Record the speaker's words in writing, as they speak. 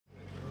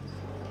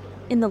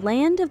In the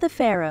land of the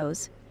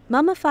pharaohs,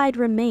 mummified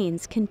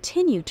remains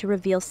continue to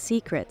reveal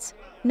secrets,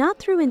 not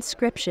through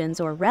inscriptions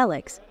or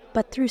relics,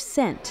 but through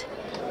scent.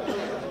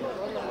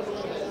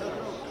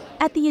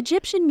 At the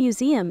Egyptian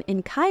Museum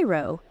in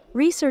Cairo,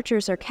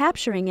 researchers are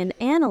capturing and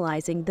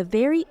analyzing the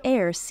very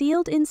air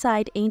sealed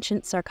inside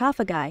ancient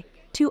sarcophagi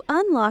to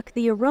unlock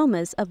the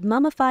aromas of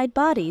mummified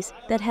bodies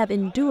that have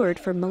endured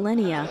for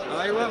millennia.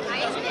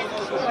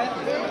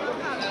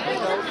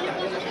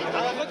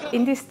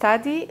 In this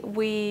study,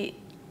 we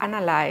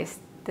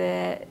analyzed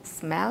the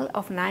smell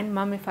of 9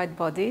 mummified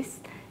bodies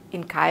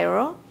in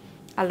Cairo,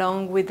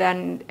 along with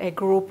a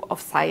group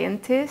of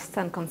scientists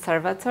and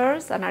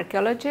conservators and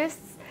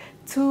archaeologists,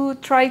 to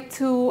try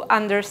to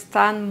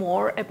understand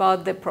more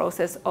about the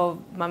process of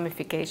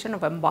mummification,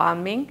 of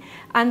embalming,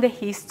 and the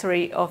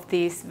history of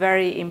this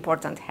very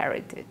important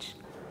heritage.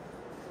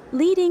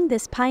 Leading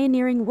this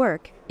pioneering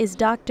work is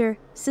Dr.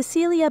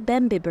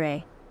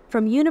 𝗪𝗪𝗶𝗶𝗀𝗪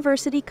from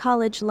University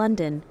College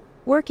London,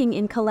 working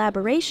in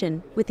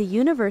collaboration with the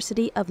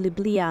University of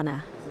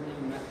Ljubljana.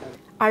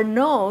 Our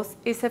nose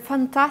is a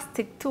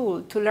fantastic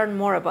tool to learn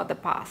more about the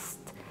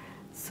past.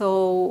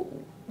 So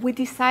we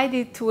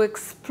decided to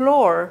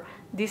explore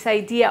this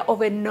idea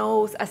of a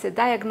nose as a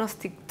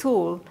diagnostic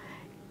tool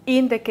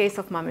in the case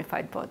of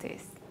mummified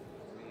bodies.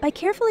 By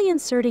carefully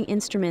inserting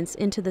instruments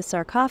into the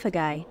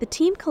sarcophagi, the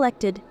team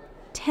collected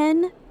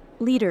 10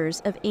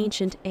 liters of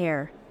ancient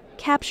air,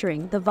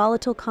 capturing the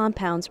volatile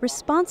compounds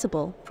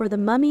responsible for the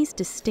mummy's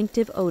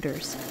distinctive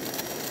odors.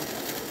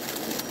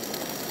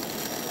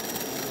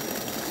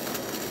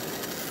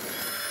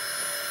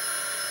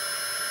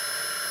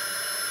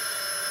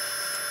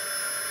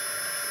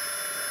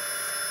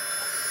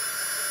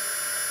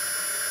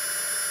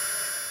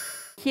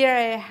 Here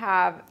I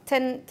have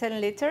 10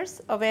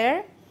 liters of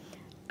air,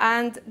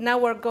 and now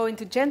we're going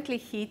to gently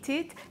heat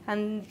it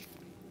and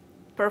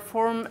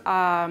perform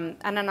an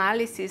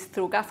analysis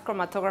through gas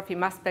chromatography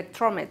mass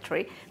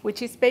spectrometry,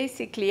 which is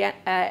basically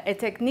a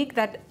technique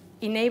that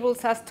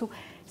enables us to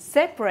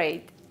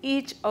separate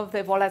each of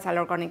the volatile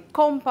organic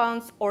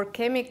compounds or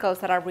chemicals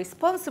that are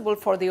responsible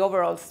for the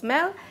overall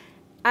smell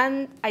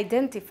and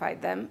identify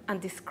them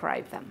and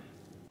describe them.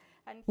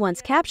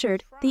 Once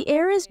captured, the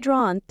air is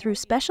drawn through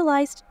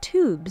specialized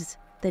tubes,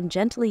 then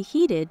gently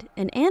heated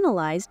and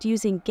analyzed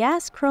using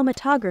gas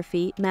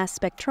chromatography mass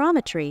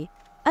spectrometry,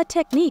 a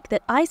technique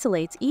that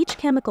isolates each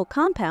chemical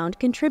compound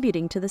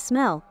contributing to the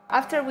smell.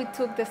 After we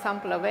took the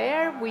sample of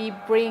air, we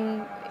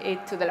bring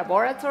it to the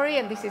laboratory,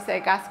 and this is a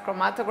gas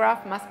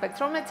chromatograph mass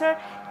spectrometer.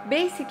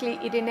 Basically,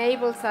 it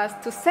enables us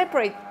to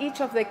separate each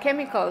of the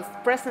chemicals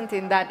present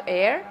in that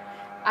air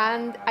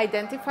and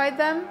identify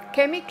them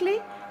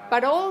chemically,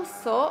 but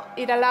also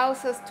it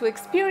allows us to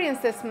experience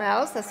the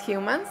smells as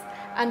humans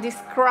and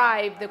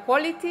describe the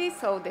quality,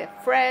 so the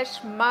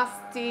fresh,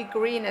 musty,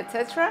 green,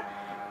 etc.,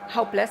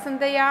 how pleasant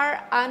they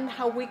are and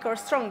how weak or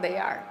strong they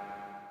are.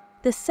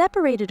 The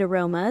separated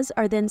aromas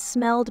are then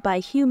smelled by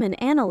human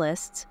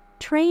analysts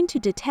trained to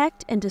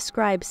detect and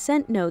describe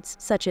scent notes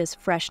such as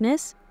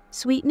freshness,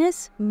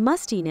 sweetness,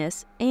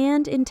 mustiness,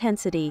 and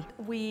intensity.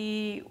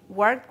 We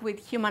worked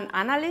with human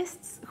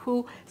analysts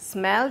who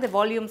smell the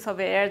volumes of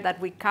air that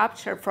we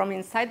capture from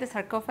inside the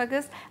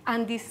sarcophagus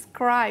and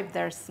describe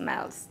their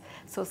smells.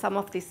 So some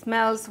of these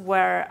smells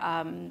were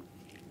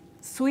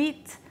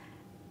sweet,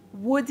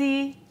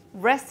 woody,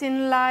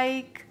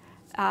 resin-like,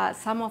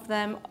 some of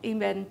them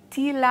even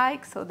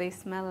tea-like, so they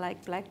smell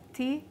like black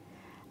tea.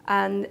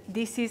 And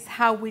this is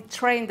how we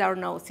trained our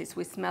noses.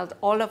 We smelled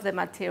all of the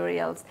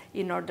materials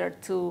in order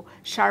to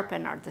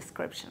sharpen our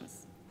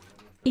descriptions.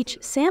 Each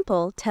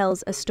sample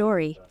tells a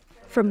story.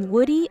 From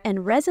woody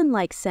and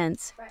resin-like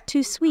scents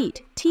to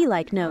sweet,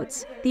 tea-like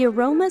notes, the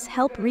aromas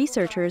help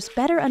researchers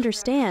better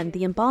understand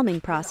the embalming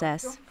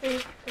process.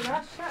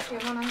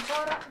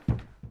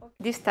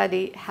 This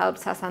study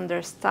helps us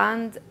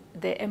understand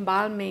the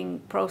embalming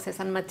process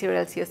and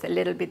materials used a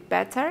little bit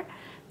better.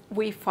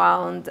 We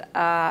found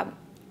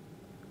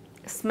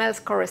smells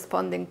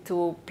corresponding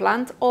to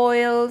plant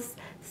oils,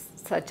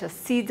 such as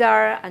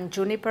cedar and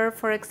juniper,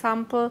 for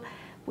example.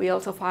 We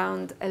also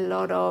found a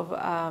lot of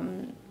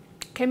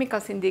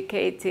chemicals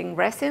indicating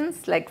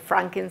resins, like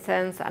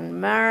frankincense and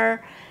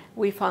myrrh.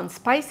 We found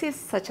spices,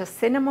 such as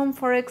cinnamon,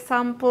 for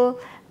example,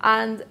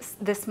 and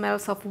the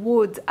smells of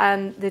wood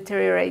and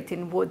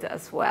deteriorating wood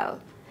as well.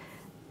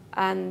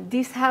 And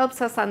this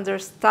helps us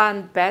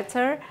understand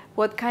better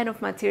what kind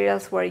of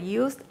materials were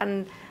used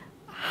and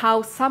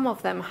how some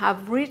of them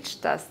have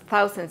reached us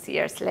thousands of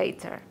years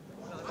later.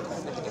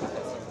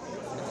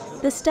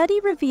 The study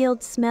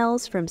revealed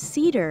smells from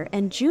cedar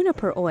and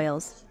juniper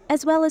oils,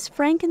 as well as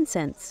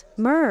frankincense,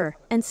 myrrh,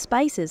 and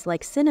spices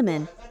like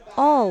cinnamon,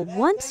 all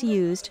once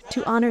used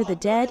to honor the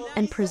dead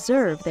and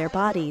preserve their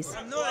bodies.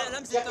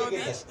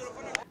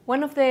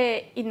 One of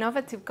the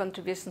innovative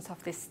contributions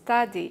of this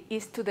study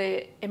is to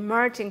the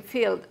emerging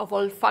field of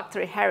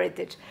olfactory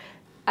heritage.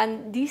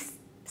 And this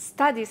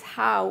studies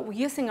how,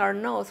 using our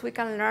nose, we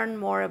can learn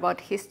more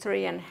about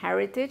history and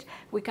heritage.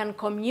 We can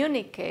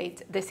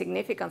communicate the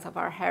significance of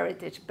our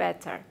heritage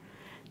better.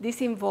 This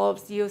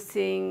involves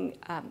using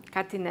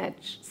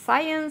cutting-edge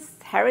science,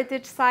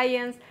 heritage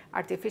science,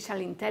 artificial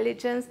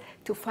intelligence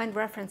to find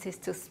references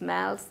to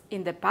smells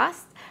in the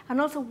past, and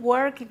also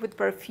working with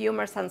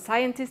perfumers and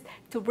scientists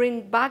to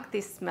bring back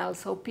these smells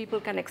so people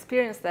can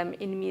experience them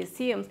in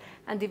museums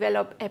and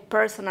develop a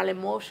personal,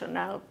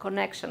 emotional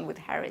connection with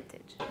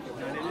heritage.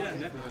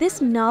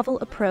 This novel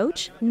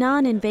approach,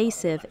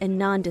 non-invasive and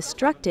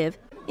non-destructive,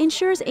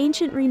 ensures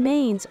ancient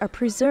remains are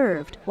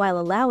preserved while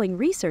allowing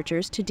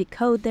researchers to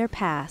decode their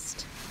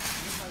past.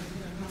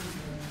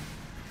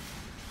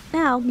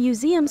 Now,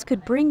 museums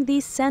could bring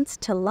these scents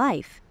to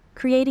life,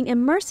 creating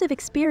immersive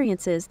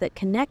experiences that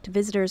connect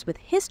visitors with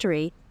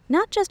history,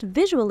 not just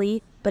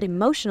visually, but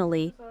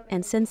emotionally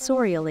and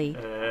sensorially.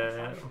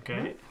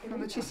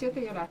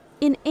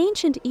 In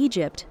ancient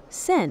Egypt,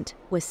 scent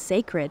was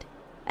sacred,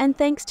 and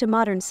thanks to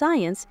modern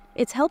science,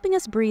 it's helping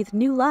us breathe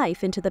new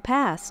life into the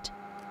past.